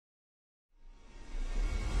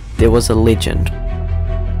There was a legend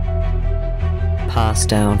passed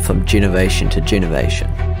down from generation to generation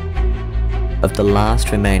of the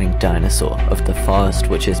last remaining dinosaur of the forest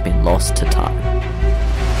which has been lost to time.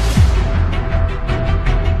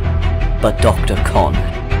 But Dr. Kon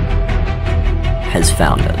has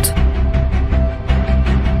found it.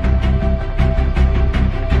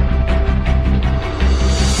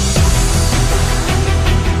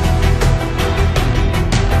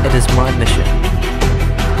 It is my mission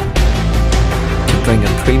to bring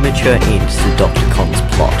a premature end to Dr. Kon's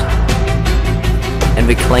plot and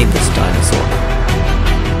reclaim this dinosaur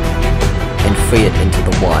and free it into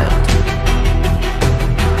the wild.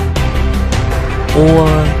 Or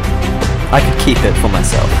I could keep it for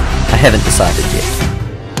myself. I haven't decided yet.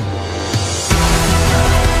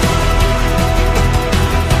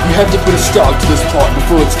 You have to put a stop to this plot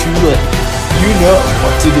before it's too late. You know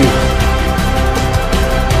what to do.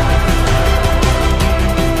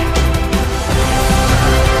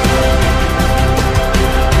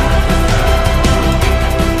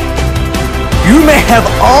 You may have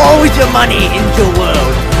all your money in the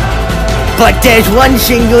world, but there's one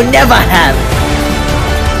thing you'll never have.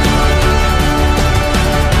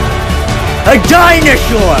 A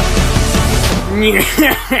dinosaur!